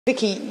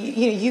Vicky,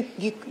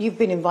 you've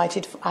been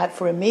invited out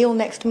for a meal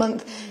next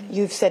month.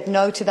 You've said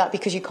no to that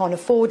because you can't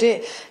afford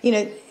it. You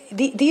know,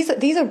 these are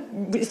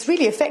it's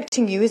really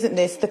affecting you, isn't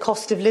this? The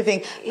cost of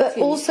living, but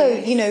also,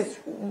 yes. You know,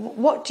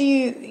 what do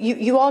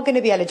you are going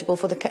to be eligible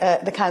for the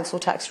council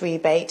tax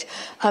rebate?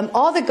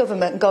 Are the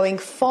government going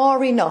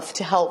far enough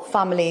to help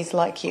families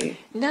like you?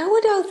 No, I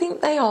don't think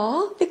they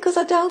are, because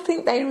I don't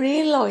think they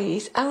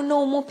realise how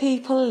normal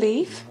people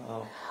live.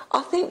 No.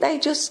 I think they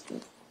just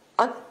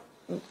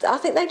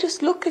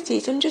look at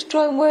it and just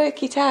try and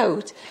work it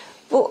out.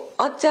 But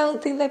I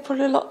don't think they put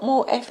a lot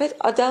more effort.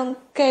 I don't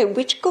care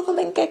which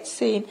government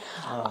gets in.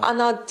 Oh.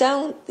 And I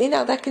don't, you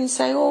know, they can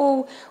say,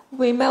 oh,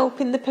 we're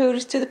helping the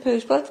poorest to the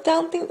poorest. But I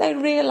don't think they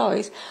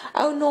realise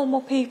how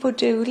normal people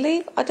do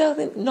live. I don't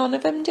think none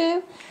of them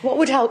do. What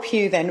would help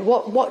you then?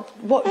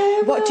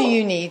 What do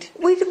you need?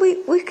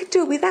 We could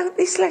do without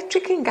this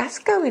electric and gas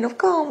going up,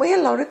 can't we? A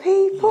lot of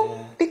people.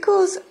 Yeah.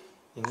 Because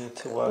you need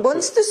to work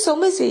once the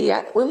summer's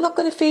here, we're not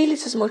going to feel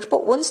it as much,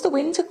 but once the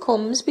winter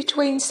comes,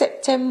 between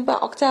September,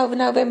 October,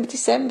 November,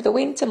 December, the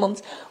winter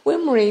months,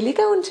 we're really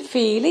going to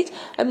feel it,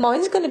 and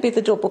mine's going to be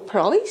the double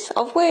price.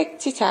 I've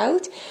worked it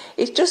out.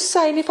 It's just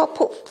saying if I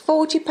put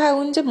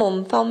 £40 a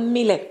month on my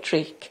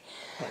electric,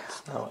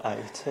 that's now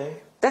 80.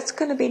 That's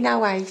going to be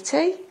now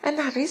 80, and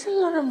that is a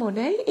lot of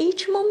money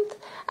each month.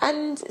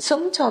 And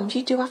sometimes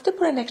you do have to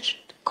put an extra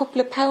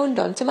couple of pounds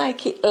on to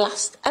make it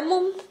last a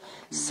month.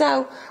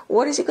 So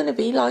what is it going to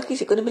be like?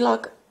 Is it going to be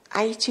like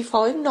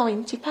 £85,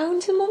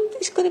 £90 a month?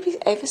 It's going to be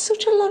ever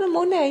such a lot of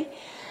money.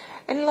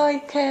 And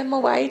like my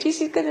wages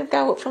is going to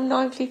go up from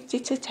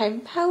 £9.50 to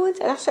 £10.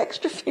 That's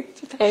extra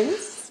 50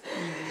 pence.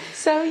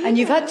 So, and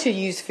you've had to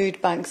use food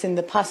banks in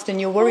the past,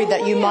 and you're worried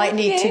that you might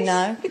need to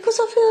now? Because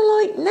I feel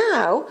like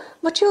now,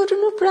 my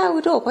children are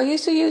growing up. I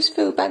used to use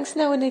food banks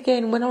now and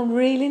again when I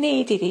really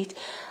needed it.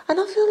 And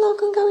I feel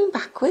like I'm going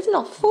backwards,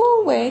 not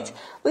forward,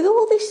 with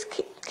all this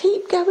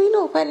keep going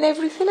up and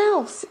everything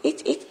else.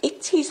 It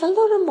is a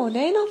lot of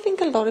money, and I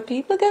think a lot of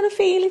people are going to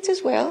feel it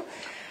as well.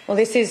 Well,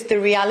 this is the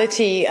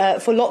reality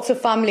for lots of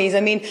families.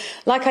 I mean,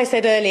 like I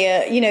said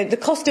earlier, you know, the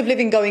cost of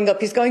living going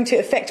up is going to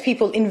affect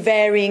people in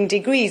varying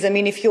degrees. I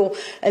mean, if you're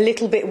a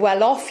little bit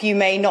well off, you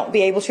may not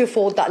be able to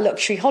afford that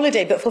luxury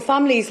holiday. But for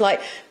families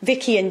like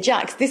Vicky and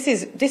Jax, this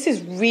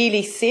is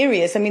really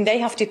serious. I mean, they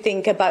have to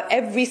think about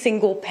every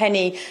single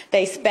penny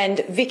they spend.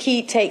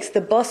 Vicky takes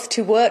the bus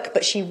to work,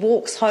 but she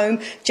walks home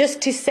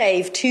just to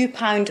save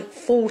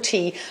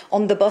 £2.40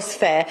 on the bus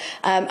fare.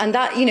 And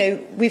that, you know,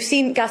 we've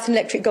seen gas and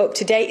electric go up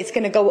today. It's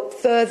going to go up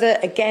further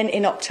again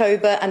in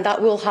October, and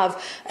that will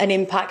have an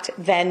impact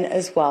then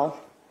as well.